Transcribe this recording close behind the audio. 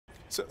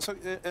So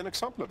an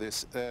example of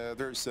this,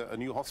 there's a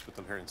new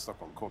hospital here in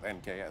Stockholm called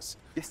NKS.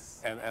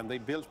 Yes. And they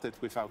built it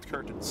without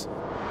curtains.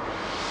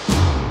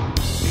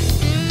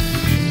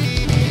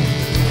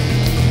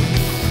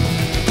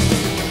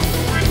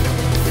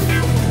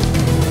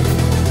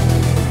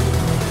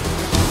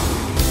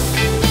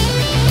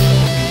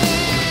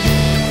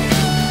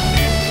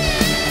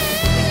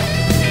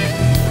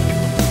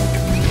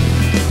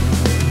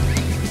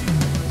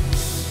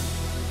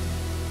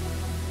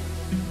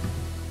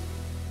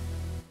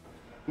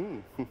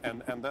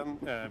 And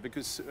then,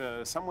 because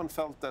someone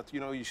felt that,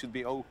 you should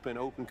be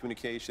open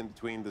communication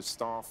between the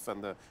staff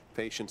and the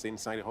patients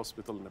inside the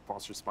hospital and the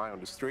passers-by on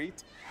the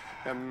street.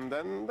 And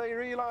then they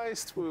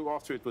realized,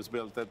 after it was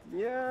built, that,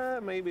 yeah,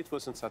 maybe it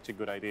wasn't such a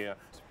good idea.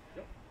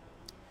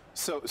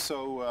 So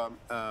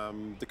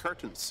the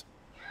curtains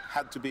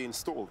had to be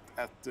installed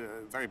at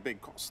very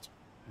big cost.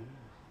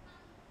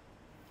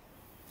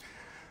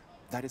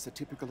 That is a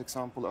typical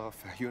example of,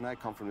 you and I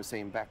come from the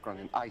same background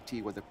in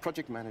IT, where the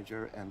project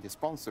manager and the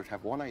sponsor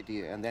have one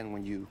idea, and then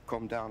when you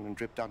come down and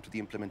drip down to the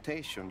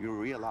implementation, you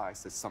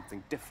realize it's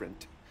something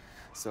different.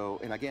 So,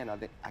 and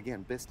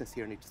again, business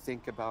here need to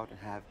think about and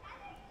have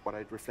what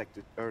I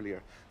reflected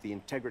earlier, the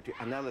integrity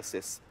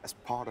analysis as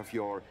part of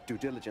your due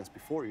diligence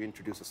before you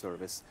introduce a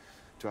service,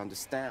 to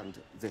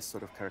understand this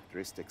sort of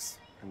characteristics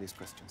and these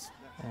questions.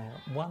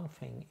 One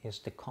thing is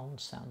the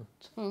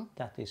consent.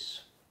 That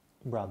is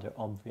rather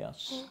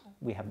obvious.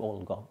 We have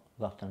all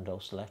gotten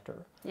those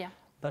letters. Yeah.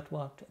 But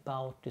what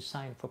about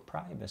design for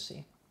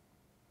privacy?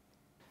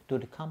 Do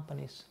the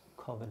companies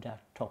cover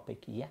that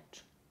topic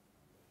yet?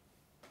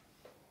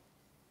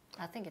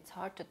 I think it's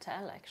hard to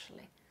tell,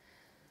 actually,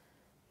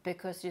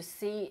 because you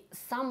see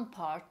some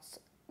parts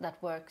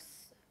that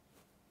works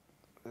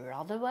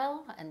rather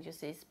well, and you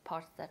see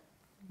parts that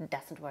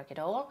doesn't work at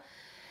all,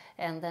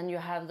 and then you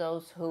have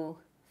those who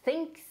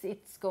thinks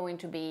it's going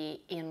to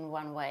be in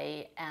one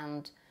way,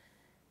 and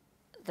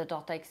the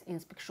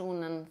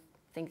Datainspektionen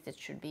thinks it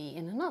should be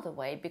in another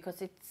way,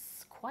 because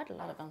it's quite a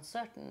lot of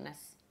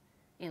uncertainness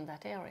in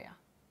that area.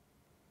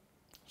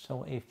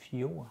 So if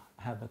you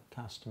have a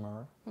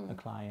customer, a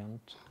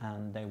client,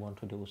 and they want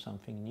to do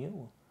something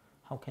new,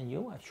 how can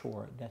you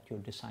assure that you're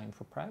designed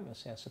for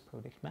privacy as a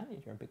project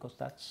manager? Because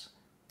that's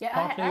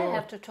I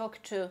have to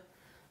talk to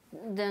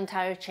the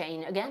entire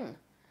chain again,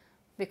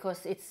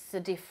 because it's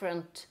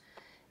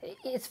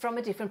from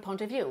a different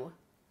point of view.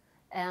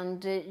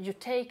 And you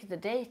take the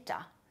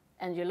data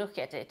and you look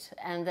at it,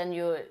 and then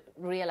you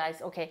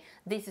realize, okay,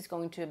 this is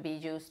going to be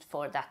used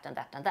for that and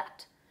that and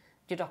that.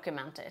 You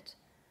document it.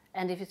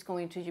 And if it's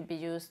going to be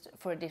used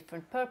for a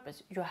different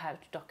purpose, you have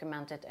to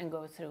document it and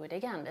go through it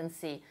again and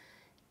see,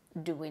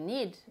 do we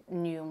need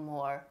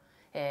more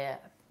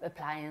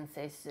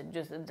appliances?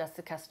 Does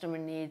the customer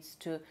needs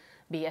to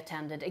be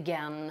attended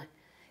again?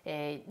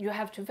 You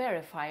have to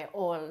verify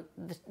all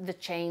the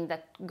chain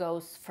that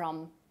goes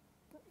from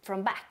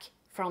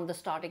the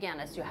start again,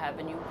 as you have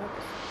a new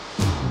purpose.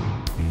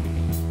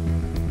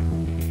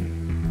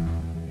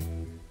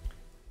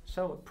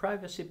 So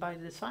privacy by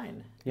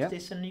design, Yep.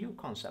 Is this a new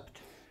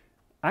concept?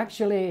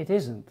 Actually, it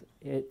isn't.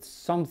 It's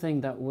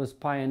something that was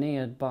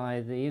pioneered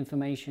by the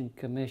Information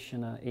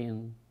Commissioner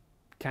in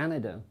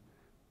Canada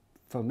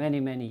for many,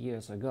 many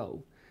years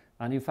ago.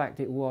 And in fact,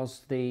 it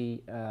was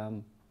the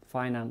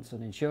finance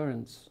and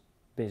insurance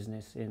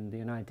business in the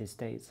United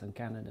States and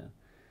Canada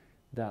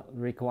that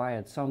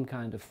required some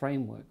kind of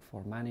framework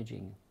for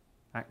managing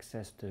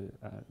access to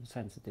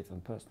sensitive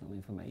and personal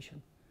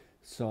information.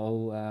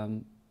 So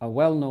a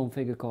well-known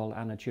figure called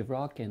Anna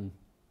Chivrakin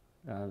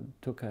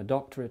took a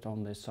doctorate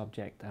on this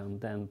subject and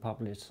then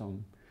published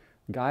some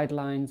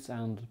guidelines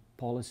and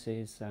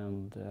policies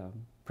and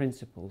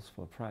principles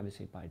for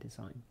privacy by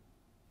design.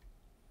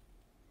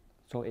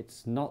 So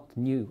it's not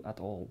new at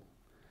all.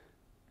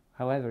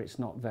 However, it's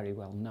not very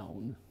well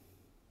known.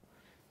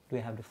 Do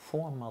you have the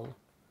formal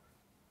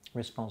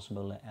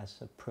responsibility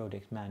as a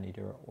project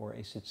manager, or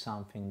is it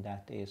something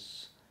that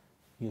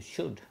you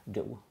should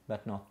do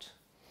but not?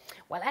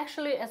 Well,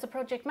 actually, as a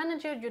project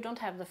manager, you don't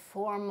have the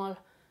formal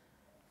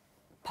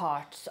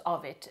parts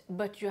of it,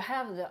 but you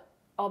have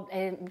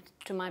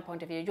to my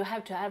point of view, you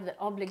have to have the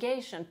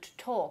obligation to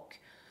talk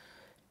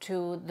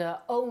to the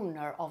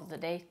owner of the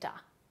data,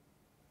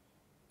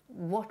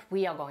 what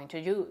we are going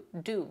to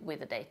do with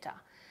the data.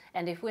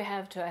 And if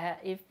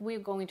we're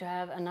going to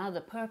have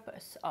another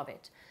purpose of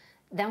it,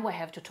 then we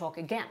have to talk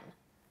again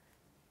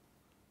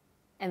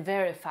and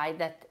verify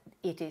that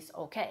it is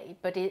okay.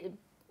 But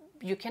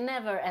you can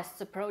never, as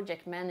a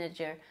project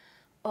manager,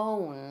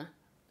 own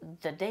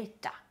the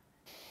data.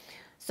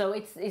 So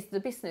it's the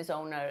business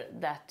owner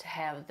that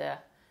have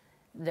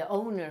the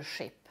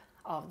ownership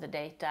of the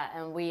data,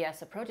 and we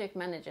as a project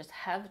managers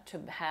have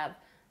to have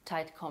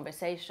tight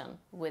conversation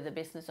with the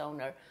business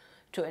owner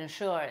to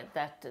ensure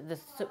that the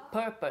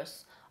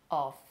purpose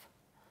of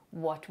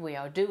what we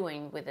are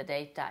doing with the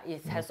data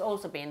has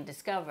also been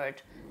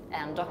discovered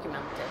and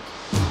documented.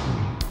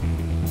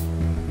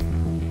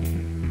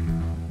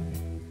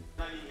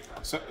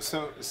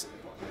 So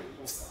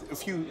a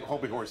few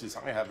hobby horses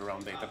I have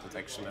around data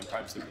protection and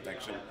privacy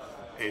protection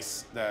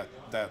is that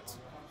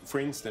for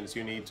instance,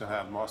 you need to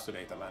have master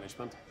data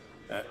management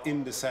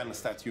in the sense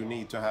that you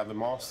need to have a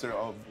master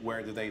of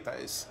where the data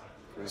is.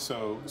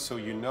 So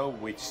you know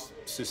which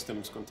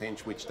systems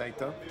contains which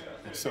data.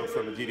 So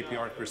from a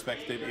GDPR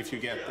perspective, if you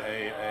get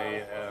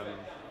a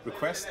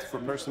request for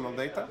personal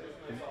data,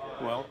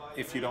 well,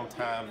 if you don't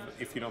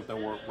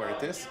know where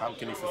it is, how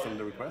can you fulfill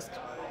the request?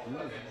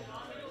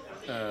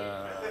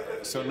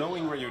 So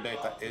knowing where your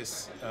data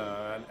is,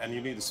 and you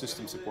need the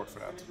system support for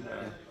that.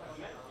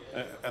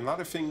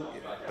 Another thing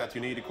that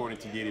you need according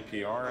to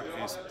GDPR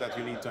is that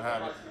you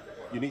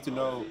need to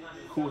know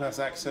who has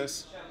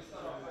access.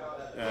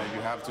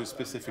 You have to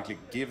specifically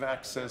give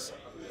access,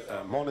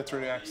 monitor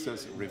the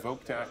access,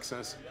 revoke the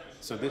access.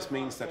 So this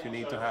means that you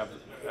need to have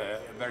a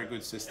very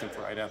good system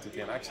for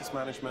identity and access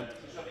management.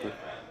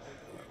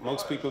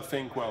 Most people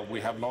think, well, we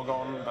have log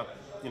on, but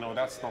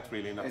that's not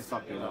really enough. It's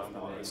not good enough.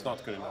 No, it's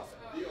not good enough.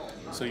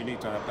 So you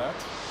need to have that.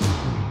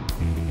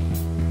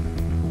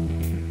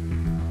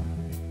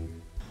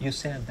 You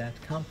said that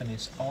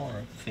companies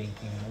are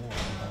thinking more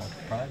about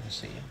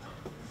privacy.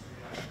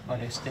 Are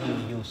they still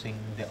using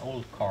the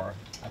old car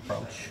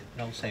approach,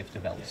 no safety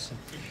belts?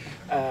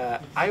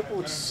 I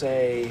would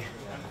say,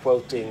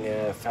 quoting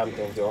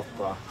Phantom of the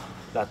Opera,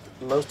 that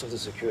most of the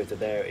security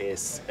there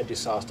is a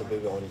disaster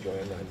beyond your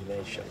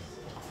imagination.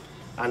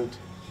 And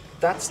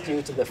that's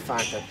due to the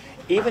fact that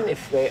even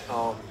if they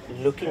are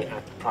looking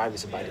at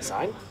privacy by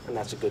design, and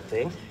that's a good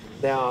thing,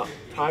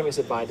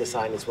 privacy by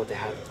design is what they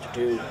have to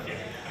do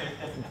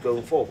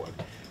going forward.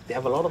 They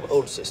have a lot of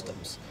old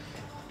systems.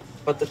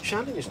 But the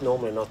challenge is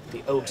normally not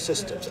the old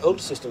systems. Old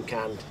system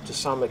can, to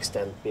some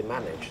extent, be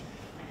managed.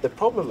 The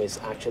problem is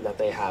actually that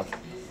they have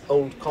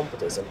old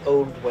competence and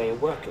old way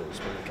of working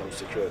when it comes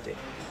to security.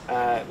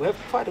 We have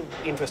quite an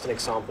interesting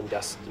example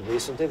just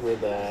recently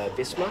with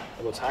Visma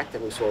that was hacked,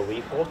 and we saw a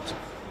report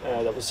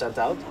that was sent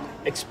out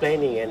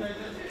explaining in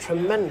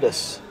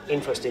tremendous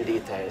interesting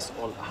details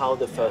on how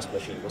the first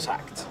machine was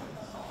hacked.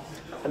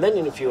 And then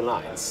in a few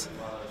lines,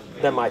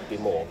 there might be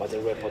more, but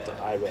in the report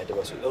that I read, there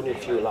was only a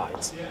few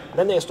lines.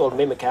 Then they installed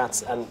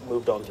Mimikatz and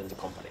moved on to the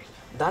company.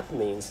 That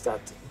means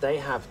that they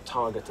have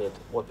targeted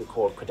what we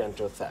call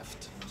credential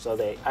theft. So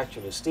they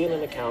actually steal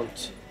an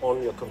account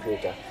on your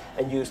computer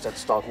and use that to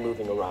start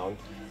moving around.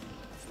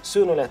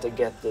 Sooner or later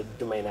get the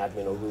domain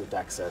admin or root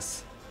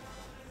access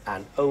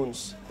and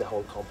owns the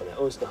whole company,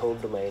 owns the whole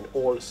domain,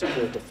 all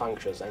security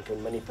functions, and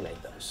can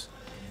manipulate those.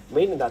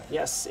 Meaning that,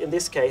 yes, in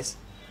this case,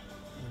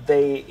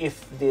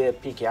 if the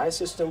PKI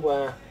system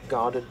were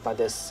guarded by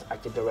this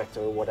Active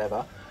Directory or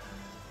whatever,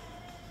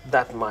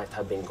 that might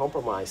have been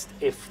compromised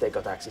if they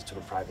got access to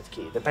the private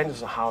key.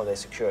 Depends on how they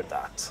secured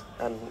that.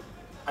 And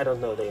I don't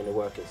know the inner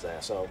workings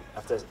there. So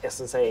after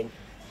Essence saying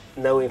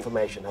no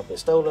information have been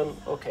stolen,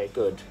 okay,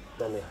 good.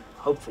 Then they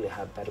hopefully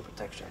have better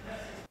protection.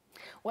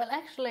 Well,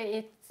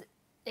 actually,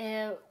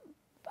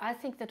 I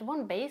think that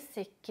one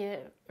basic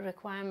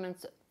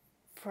requirement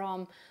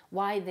from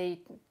why they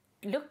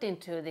looked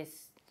into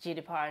this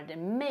GDPR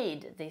and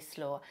made this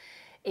law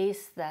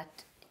is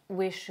that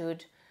we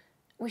should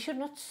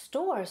not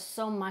store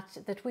so much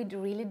that we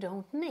really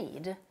don't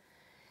need.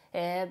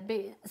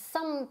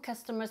 Some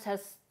customers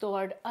have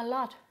stored a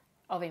lot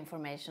of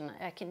information.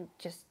 I can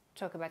just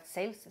talk about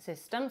sales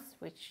systems,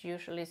 which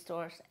usually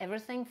stores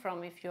everything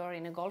from if you're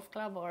in a golf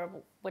club or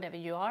whatever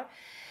you are.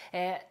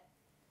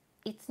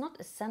 It's not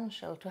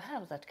essential to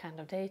have that kind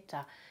of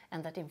data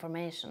and that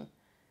information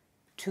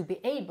to be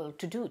able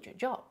to do your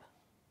job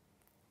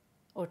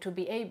or to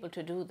be able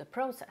to do the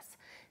process.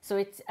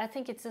 So I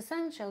think it's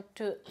essential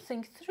to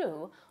think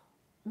through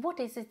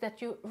what is it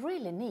that you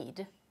really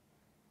need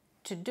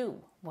to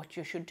do what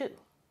you should do.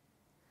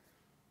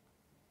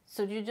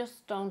 So you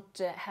just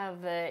don't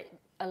have a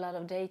lot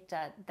of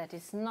data that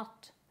is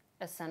not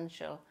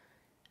essential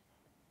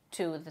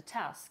to the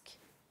task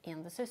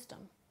in the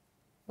system.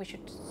 We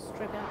should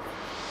strip out.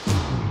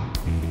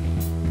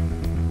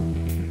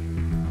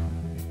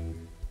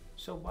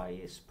 So why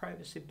is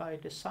privacy by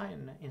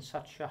design in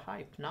such a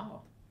hype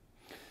now?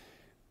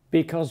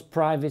 Because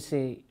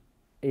privacy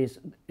is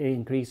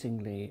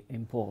increasingly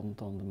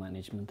important on the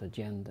management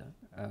agenda.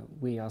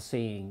 We are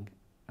seeing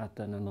at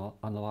an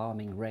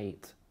alarming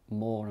rate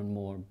more and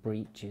more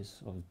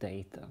breaches of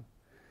data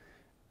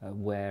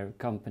where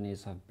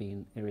companies have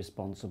been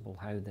irresponsible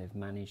how they've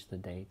managed the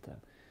data.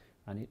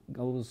 And it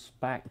goes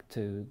back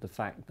to the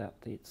fact that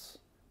it's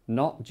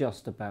not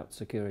just about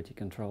security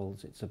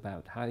controls, it's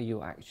about how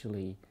you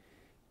actually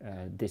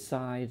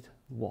decide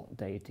what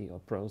data you're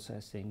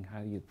processing,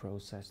 how you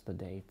process the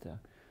data,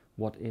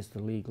 what is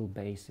the legal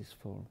basis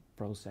for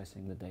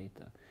processing the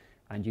data.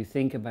 And you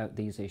think about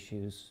these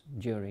issues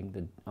during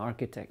the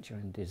architecture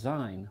and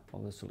design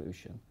of the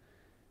solution,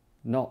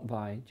 not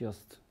by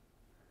just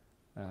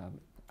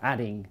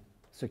adding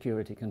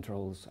security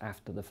controls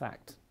after the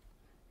fact.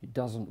 It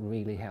doesn't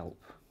really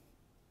help.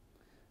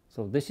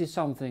 So this is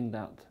something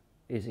that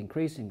is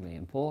increasingly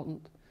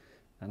important,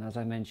 and as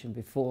I mentioned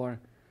before,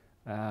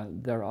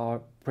 there are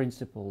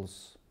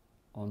principles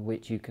on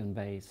which you can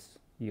base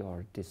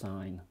your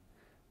design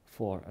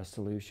for a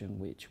solution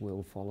which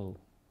will follow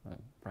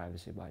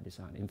privacy by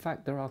design. In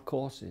fact, there are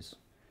courses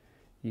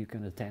you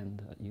can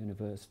attend at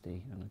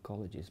university and at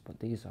colleges, but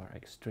these are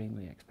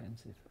extremely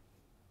expensive.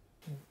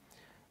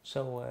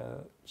 So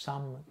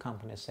some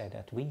companies say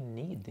that we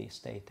need this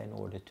data in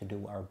order to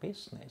do our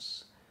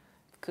business.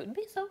 Could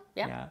be so,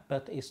 yeah. Yeah,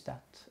 but is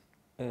that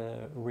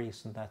a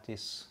reason that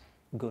is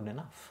good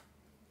enough?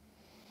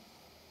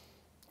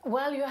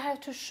 Well, you have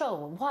to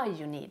show why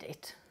you need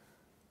it.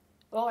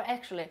 Or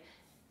actually,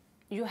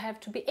 you have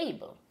to be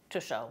able to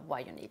show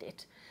why you need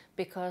it.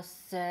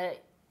 Because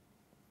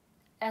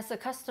as a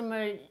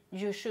customer,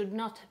 you should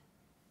not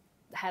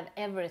have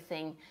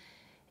everything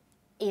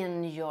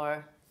in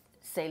your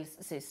sales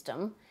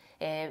system.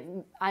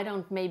 I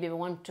don't maybe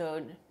want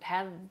to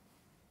have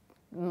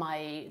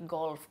my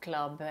golf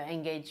club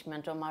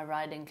engagement or my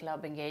riding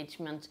club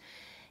engagement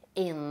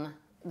in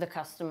the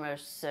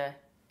customer's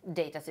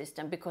data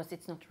system because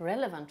it's not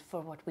relevant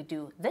for what we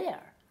do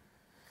there.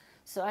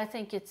 So I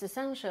think it's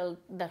essential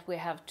that we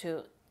have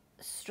to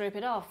strip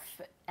it off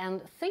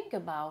and think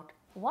about,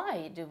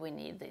 why do we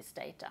need this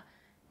data?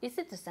 Is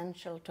it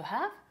essential to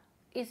have?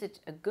 Is it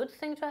a good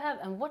thing to have?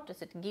 And what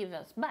does it give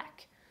us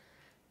back?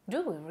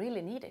 Do we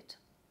really need it?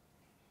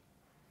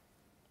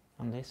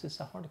 And this is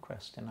a hard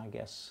question, I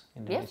guess,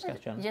 in the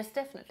discussion. Yes,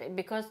 definitely,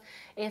 because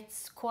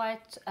it's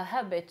quite a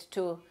habit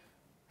to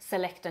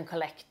select and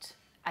collect.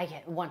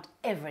 I want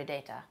every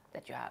data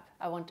that you have.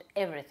 I want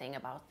everything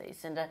about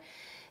this. And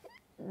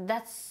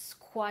that's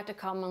quite a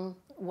common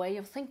way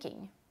of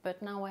thinking.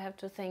 But now I have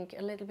to think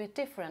a little bit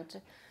different.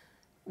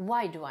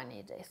 Why do I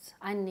need this?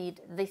 I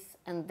need this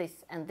and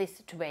this and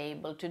this to be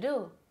able to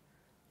do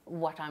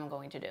what I'm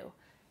going to do.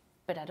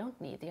 But I don't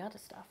need the other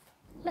stuff.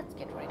 Let's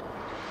get rid of it.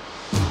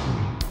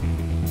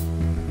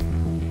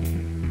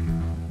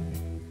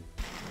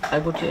 I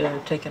would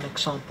take an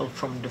example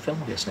from the film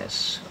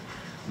business.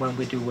 When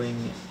we're doing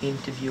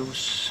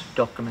interviews,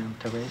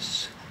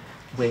 documentaries,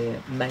 we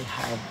may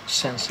have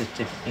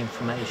sensitive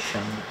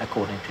information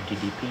according to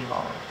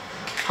GDPR.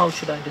 How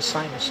should I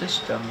design a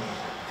system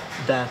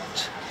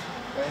that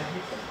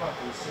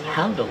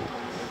handle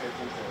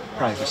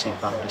privacy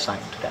by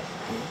design today?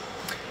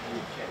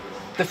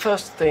 The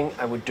first thing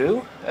I would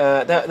do,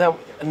 there are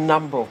a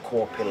number of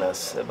core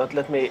pillars, but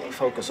let me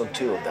focus on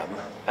two of them.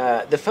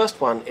 The first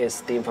one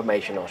is the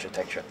information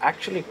architecture.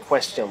 Actually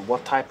question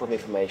what type of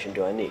information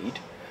do I need,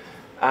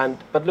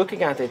 but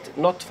looking at it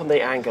not from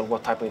the angle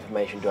what type of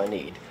information do I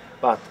need,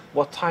 but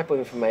what type of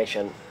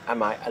information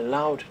am I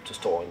allowed to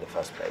store in the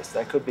first place.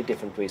 There could be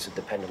different reasons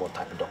depending on what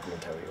type of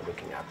documentary you're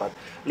looking at, but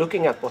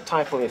looking at what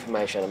type of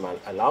information am I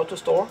allowed to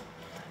store,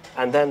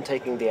 and then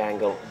taking the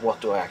angle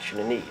what do I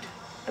actually need,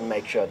 and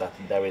make sure that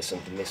there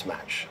isn't a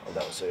mismatch of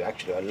those, so you're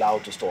actually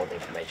allowed to store the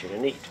information you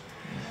need.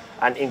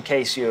 And in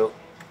case you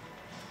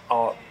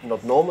are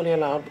not normally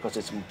allowed, because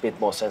it's a bit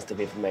more sensitive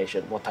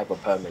information, what type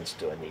of permits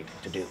do I need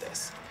to do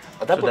this?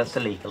 But so that's the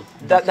legal.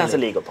 That's the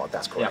legal part,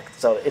 that's correct. Yeah.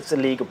 So it's the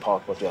legal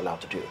part what you're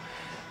allowed to do.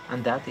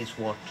 And that is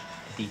what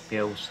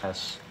DPOs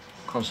has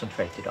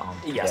concentrated on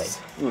today. Yes,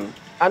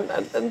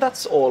 and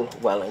that's all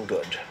well and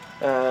good.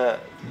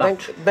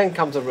 Then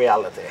comes the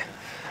reality.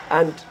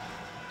 And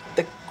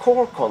the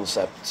core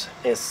concept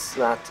is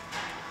that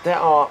there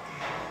are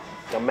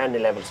many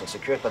levels of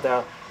security, but there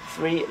are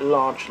three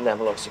large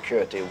levels of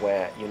security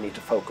where you need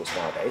to focus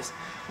nowadays.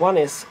 One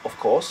is, of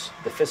course,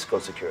 the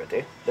physical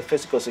security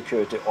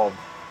of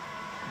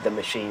the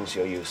machines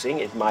you're using.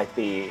 It might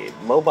be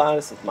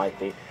mobiles, it might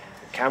be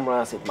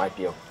cameras, it might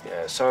be your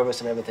servers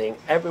and everything,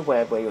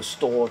 everywhere where you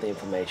store the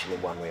information in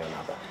one way or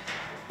another.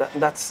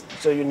 That's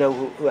so you know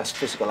who has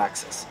physical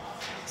access.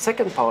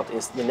 Second part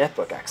is the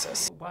network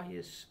access. Why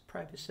is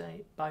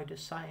privacy by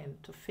design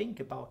to think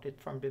about it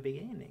from the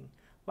beginning?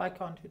 Why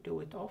can't you do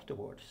it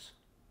afterwards?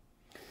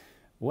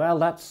 Well,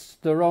 that's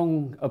the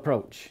wrong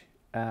approach.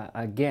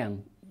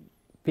 Again,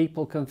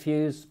 people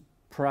confuse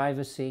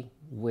privacy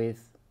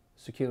with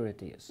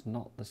security. It's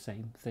not the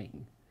same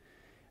thing.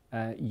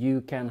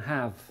 You can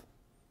have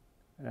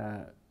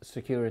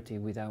security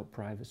without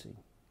privacy,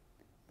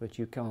 but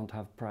you can't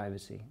have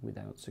privacy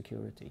without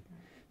security.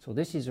 So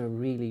this is a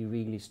really,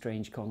 really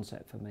strange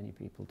concept for many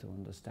people to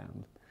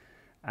understand.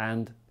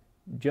 And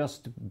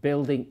just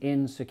building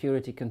in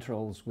security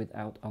controls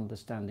without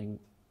understanding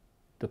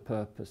the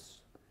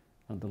purpose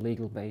and the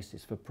legal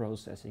basis for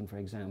processing, for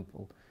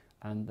example,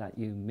 and that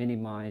you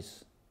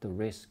minimize the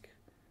risk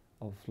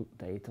of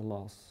data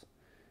loss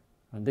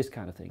and this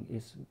kind of thing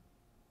is,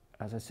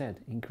 as I said,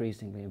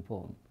 increasingly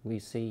important. We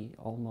see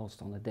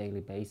almost on a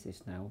daily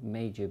basis now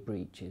major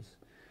breaches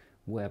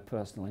where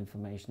personal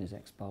information is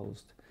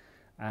exposed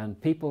and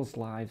people's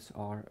lives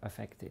are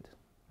affected,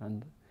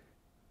 and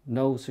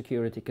no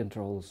security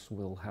controls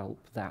will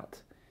help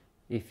that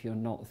if you're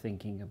not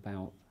thinking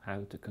about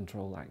how to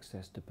control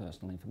access to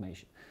personal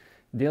information.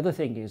 The other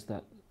thing is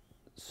that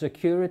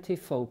security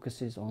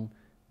focuses on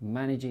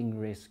managing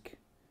risk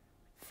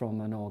from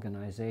an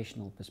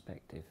organizational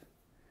perspective,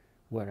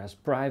 whereas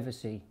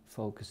privacy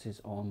focuses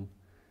on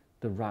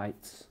the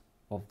rights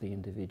of the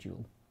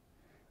individual.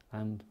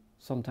 And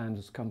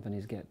sometimes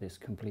companies get this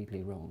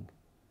completely wrong.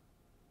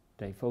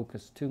 They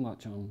focus too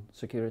much on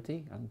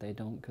security and they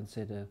don't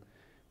consider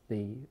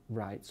the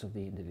rights of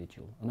the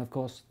individual. And of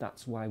course,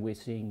 that's why we're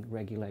seeing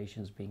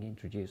regulations being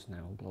introduced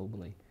now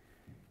globally,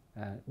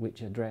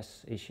 which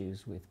address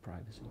issues with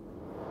privacy.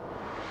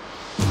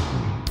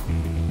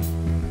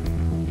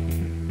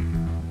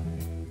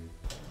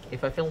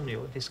 If I film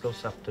you, this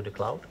goes up to the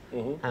cloud,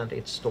 and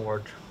it's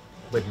stored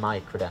with my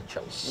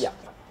credentials. Yeah.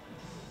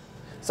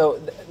 So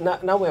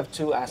now we have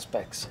two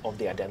aspects of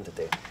the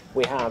identity.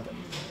 We have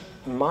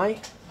my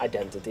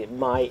identity,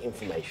 my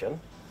information,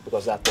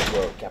 because that's what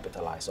we're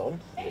capitalized on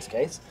in this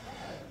case.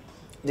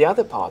 The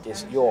other part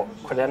is your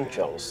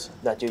credentials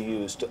that you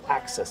use to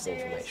access the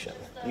information,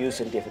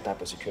 using different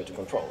types of security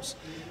controls.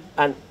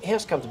 And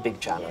here's comes a big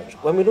challenge.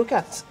 When we look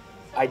at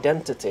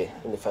identity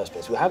in the first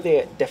place, we have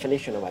the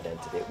definition of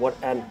identity.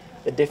 And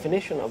the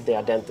definition of the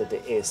identity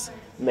is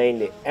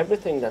mainly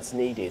everything that's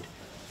needed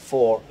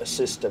for a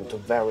system to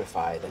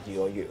verify that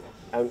you are you.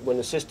 And when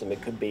a system,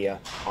 it could be an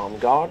armed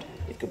guard,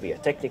 it could be a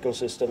technical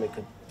system, it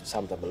could be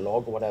some type of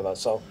log or whatever.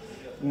 So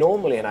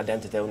normally an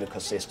identity only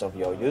consists of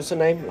your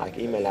username, like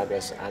email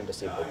address, and a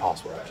simple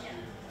password.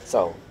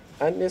 So,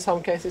 and in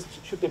some cases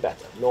it should be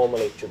better.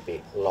 Normally it should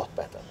be a lot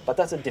better. But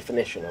that's a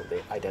definition of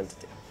the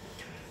identity.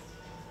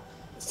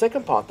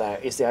 Second part there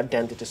is the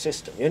identity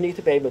system. You need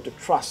to be able to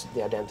trust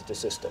the identity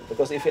system,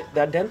 because if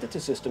the identity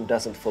system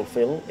doesn't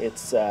fulfill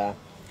its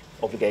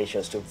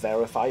obligations to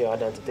verify your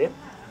identity,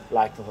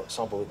 like for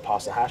example with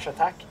parser hash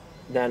attack,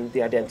 then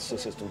the identity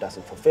system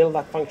doesn't fulfill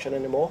that function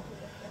anymore.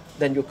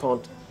 Then you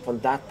can't, from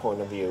that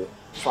point of view,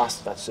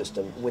 trust that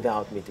system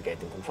without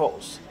mitigating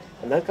controls.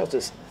 And that comes to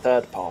this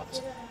third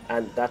part,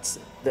 and that's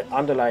the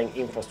underlying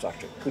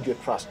infrastructure. Could you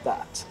trust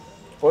that?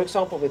 For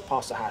example, with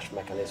parser hash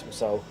mechanism.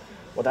 So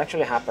what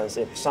actually happens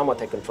if someone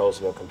takes controls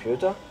of your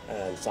computer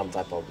and some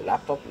type of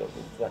laptop,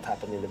 that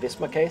happened in the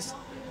Visma case,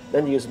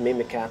 then use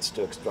Mimikatz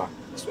to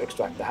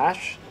extract the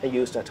hash and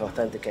use that to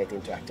authenticate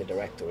into Active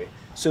Directory.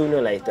 Sooner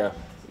or later,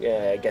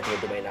 getting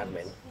a domain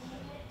admin.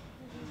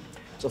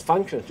 So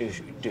functions you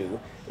should do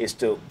is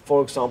to,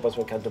 for example,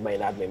 when it comes to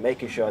domain admin,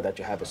 making sure that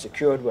you have a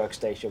secured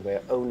workstation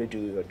where you only do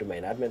your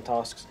domain admin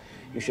tasks.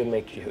 You should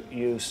make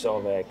use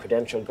of a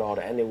credential guard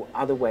or any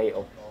other way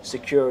of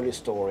securely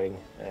storing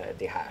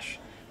the hash.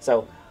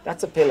 So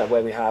that's a pillar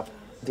where we have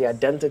the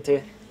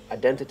identity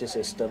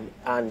system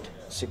and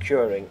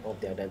securing of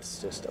the identity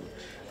system.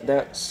 There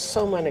are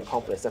so many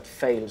companies that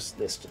fails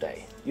this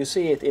today. You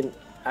see it in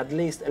at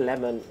least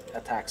 11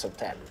 attacks of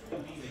 10.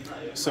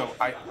 So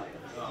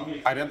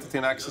identity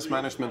and access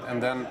management,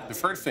 and then the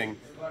third thing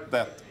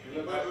that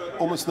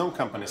almost no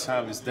companies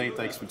have is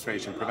data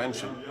exfiltration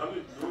prevention.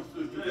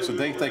 So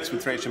data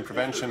exfiltration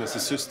prevention is a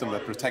system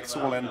that protects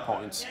all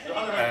endpoints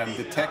and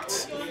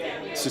detects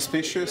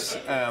suspicious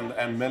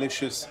and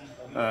malicious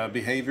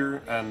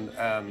behavior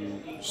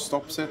and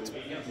stops it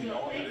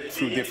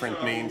through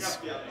different means.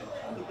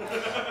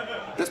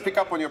 Let's pick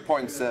up on your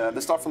points.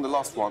 Let's start from the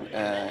last one.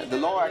 The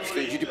law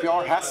actually,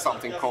 GDPR has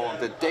something called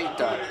the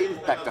data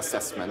impact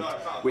assessment,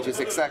 which is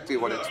exactly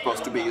what it's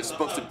supposed to be. You're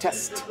supposed to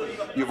test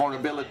your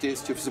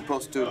vulnerabilities. You're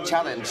supposed to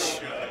challenge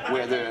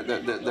where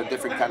the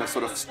different kind of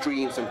sort of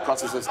streams and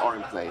processes are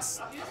in place.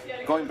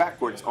 Going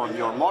backwards on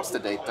your master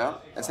data,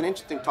 it's an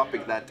interesting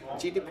topic that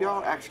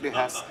GDPR actually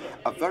has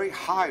a very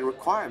high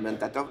requirement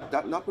that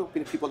not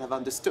many people have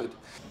understood.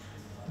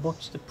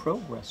 What's the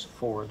progress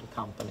for the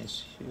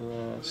companies?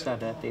 You said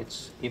that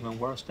it's even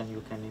worse than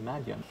you can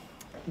imagine.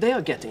 They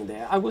are getting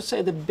there. I would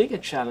say the bigger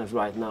challenge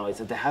right now is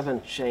that they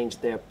haven't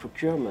changed their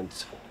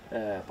procurement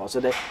part. So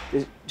they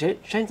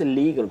changed the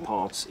legal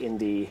parts in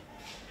the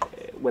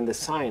when they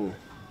sign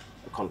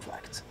a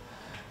contract.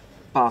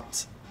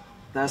 But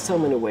there are so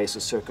many ways to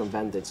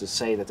circumvent it, to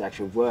say that they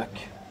actually work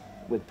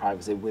with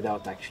privacy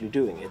without actually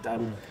doing it.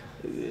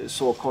 I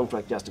saw a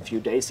contract just a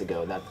few days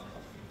ago that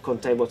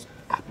was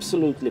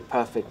absolutely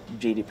perfect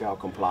GDPR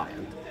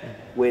compliant,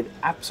 with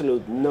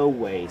absolute no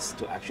ways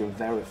to actually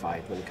verify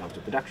it when it comes to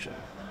production.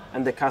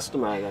 And the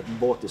customer that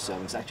bought the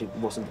service actually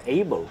wasn't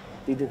able,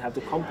 they didn't have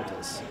the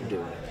competence to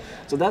do it.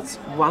 So that's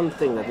one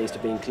thing that needs to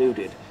be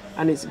included.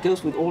 And it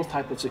goes with all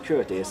types of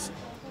securities.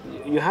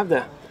 You have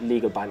the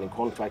legal binding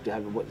contract, you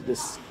have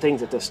these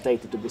things that are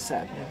stated to be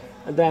said.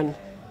 And then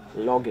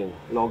login.